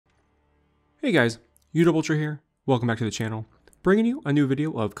Hey guys, Udub here. Welcome back to the channel. Bringing you a new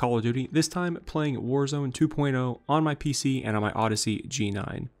video of Call of Duty, this time playing Warzone 2.0 on my PC and on my Odyssey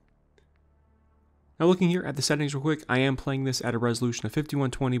G9. Now looking here at the settings real quick, I am playing this at a resolution of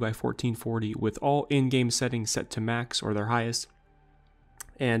 5120 by 1440 with all in-game settings set to max or their highest.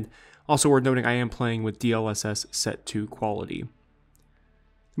 And also worth noting, I am playing with DLSS set to quality.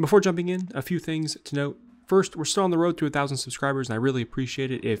 And before jumping in, a few things to note. First, we're still on the road to 1,000 subscribers, and I really appreciate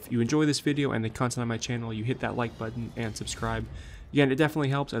it. If you enjoy this video and the content on my channel, you hit that like button and subscribe. Again, it definitely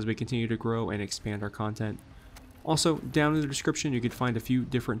helps as we continue to grow and expand our content. Also, down in the description, you can find a few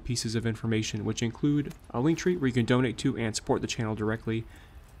different pieces of information, which include a link tree where you can donate to and support the channel directly,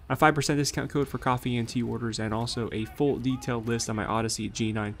 a 5% discount code for coffee and tea orders, and also a full detailed list on my Odyssey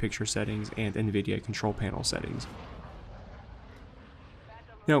G9 picture settings and NVIDIA Control Panel settings.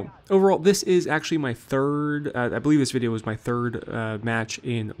 Now, overall, this is actually my third, I believe this video was my third match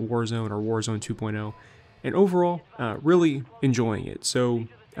in Warzone or Warzone 2.0, and overall, really enjoying it. So,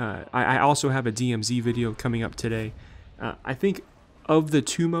 I also have a DMZ video coming up today. I think of the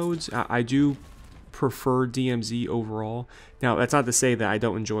two modes, I do prefer DMZ overall. Now, that's not to say that I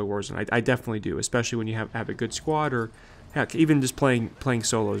don't enjoy Warzone. I definitely do, especially when you have a good squad, or heck, even just playing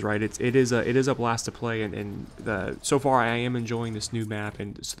solos, right? It is a blast to play, and so far I am enjoying this new map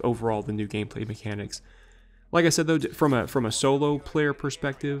and overall the new gameplay mechanics. Like I said though, from a solo player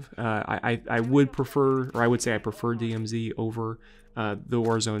perspective, I would prefer, or I would say I prefer DMZ over the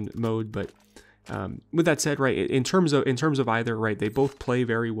Warzone mode. But with that said, right, in terms of either, right, they both play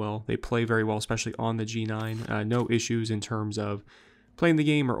very well. They play very well, especially on the G9. No issues in terms of playing the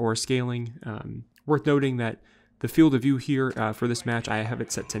game or scaling. Worth noting that the field of view here for this match, I have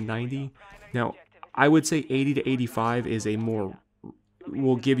it set to 90. Now, I would say 80 to 85 is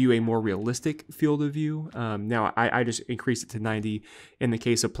will give you a more realistic field of view. Now, I just increased it to 90 in the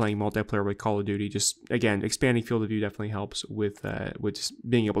case of playing multiplayer with Call of Duty. Just, again, expanding field of view definitely helps with just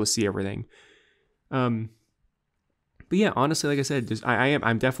being able to see everything. But yeah, honestly, like I said,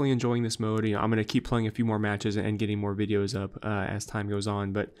 I'm definitely enjoying this mode. You know, I'm going to keep playing a few more matches and getting more videos up as time goes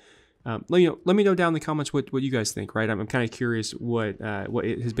on. But let me know down in the comments what you guys think, right? I'm kind of curious what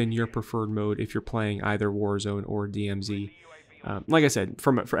has been your preferred mode if you're playing either Warzone or DMZ. Like I said,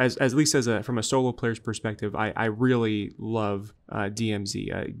 from a solo player's perspective, I really love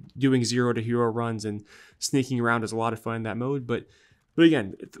DMZ. Doing 0 to hero runs and sneaking around is a lot of fun in that mode. But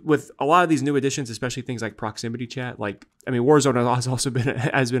again, with a lot of these new additions, especially things like proximity chat, like, I mean, Warzone has also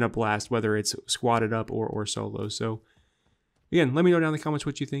been a blast, whether it's squatted up or solo. So again, let me know down in the comments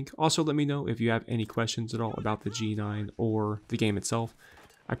what you think. Also, let me know if you have any questions at all about the G9 or the game itself.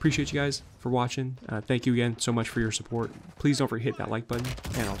 I appreciate you guys for watching. Thank you again so much for your support. Please don't forget to hit that like button,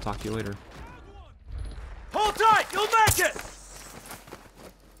 and I'll talk to you later. Hold tight! You'll make it!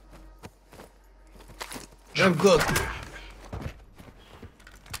 I'm good.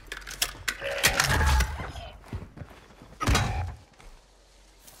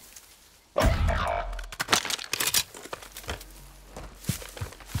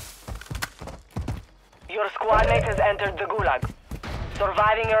 Your squad mate has entered the Gulag.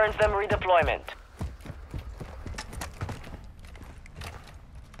 Surviving earns them redeployment.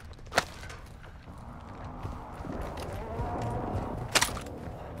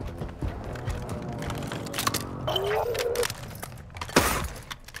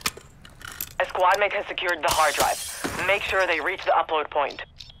 A squad mate has secured the hard drive. Make sure they reach the upload point.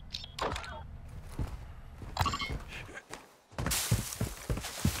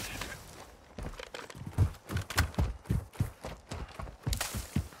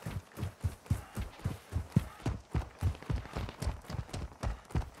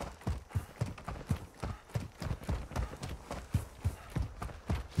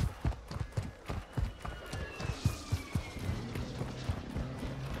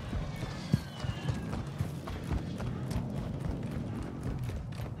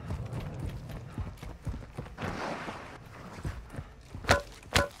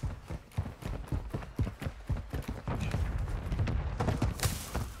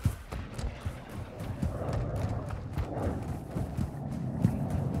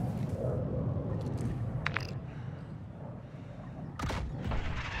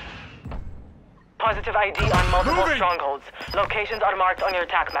 Positive ID on multiple strongholds. Locations are marked on your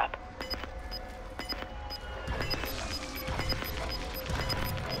attack map.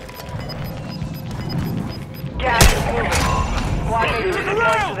 Gas is moving. Squad mates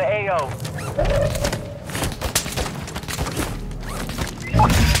redeployed to the AO.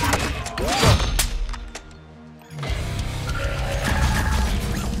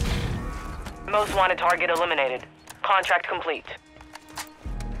 Most wanted target eliminated. Contract complete.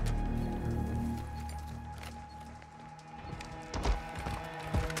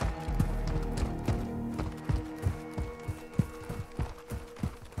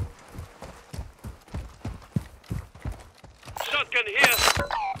 shotgun here.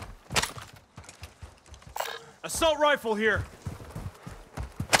 Assault rifle here.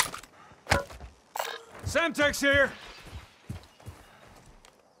 Semtex here.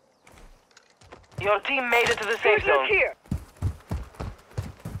 Your team made it to the safe zone. Here.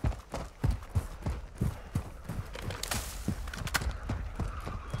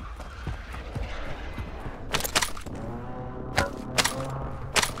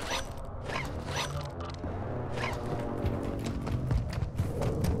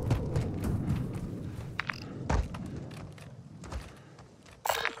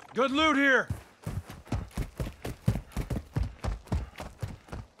 Good loot here.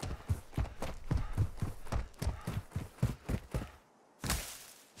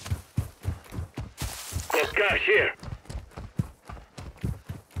 There's cash here.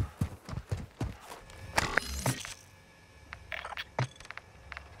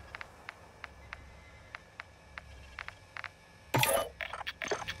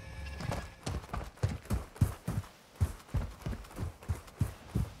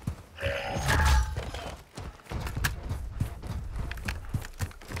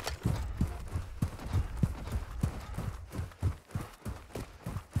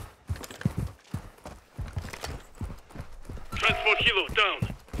 Transport helo down.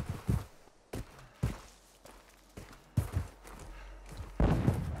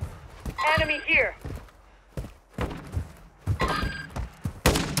 Enemy here.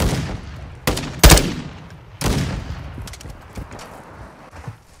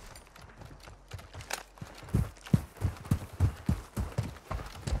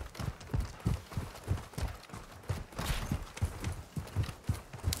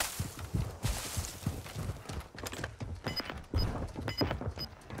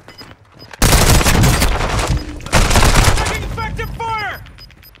 Taking effective fire!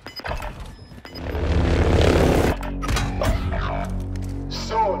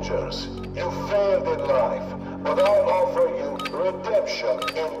 Soldiers, you failed in life, but I'll offer you redemption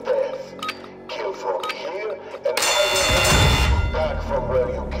in death. Kill for me here, and I will release you back from where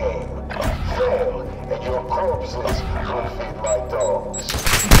you came. Fail, and your corpses will feed my dogs.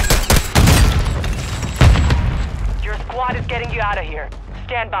 Your squad is getting you out of here.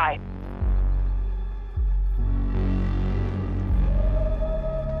 Stand by.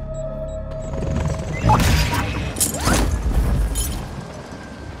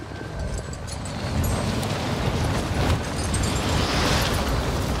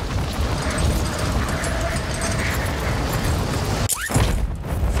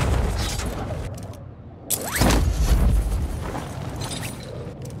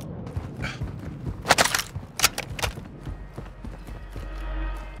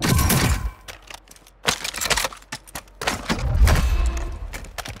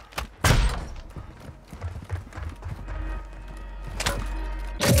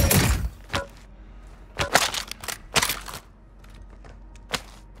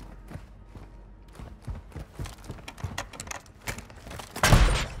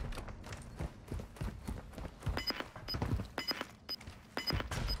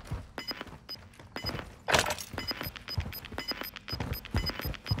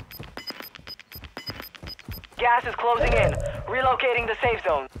 Gas is closing in. Relocating the safe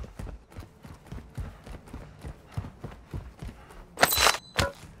zone.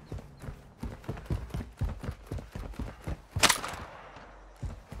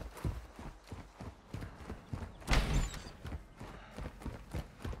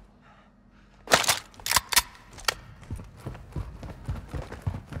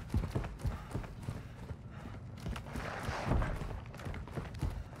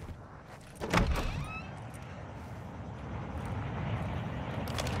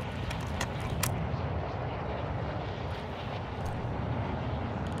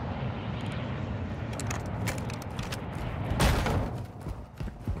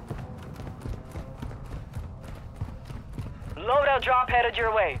 Loadout drop headed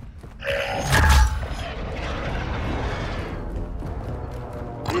your way.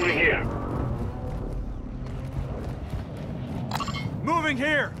 Moving here. Moving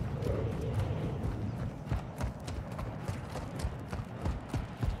here.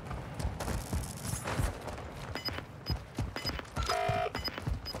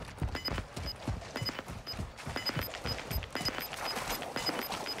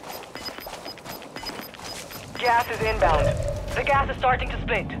 Gas is inbound. The gas is starting to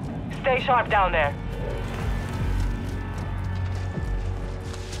split. Stay sharp down there.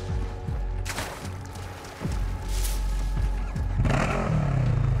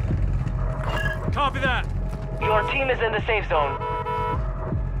 Copy that. Your team is in the safe zone.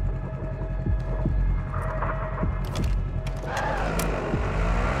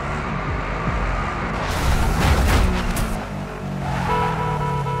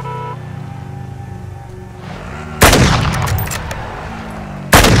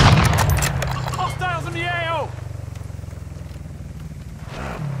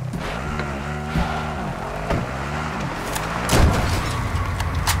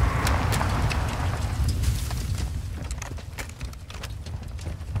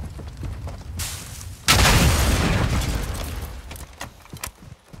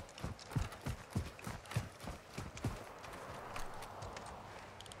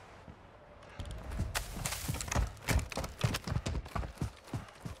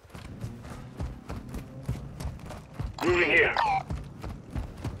 Moving here.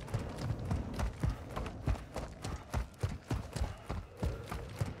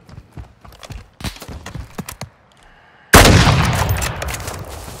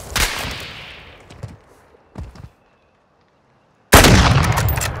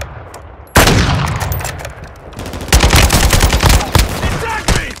 Attack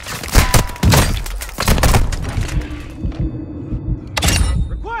me!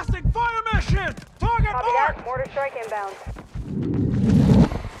 Requesting fire mission! Target Copy marked! that. Mortar strike inbound.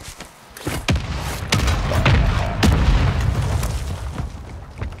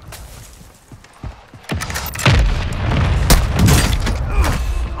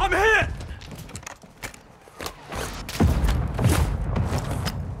 I'm hit!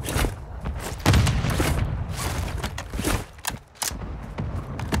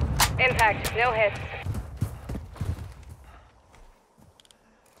 Impact. No hits.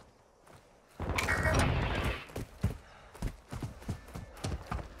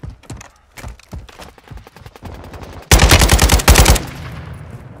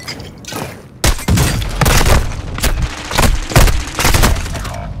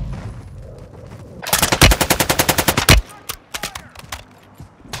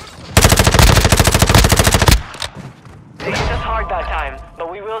 They hit us hard that time,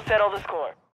 but we will settle the score.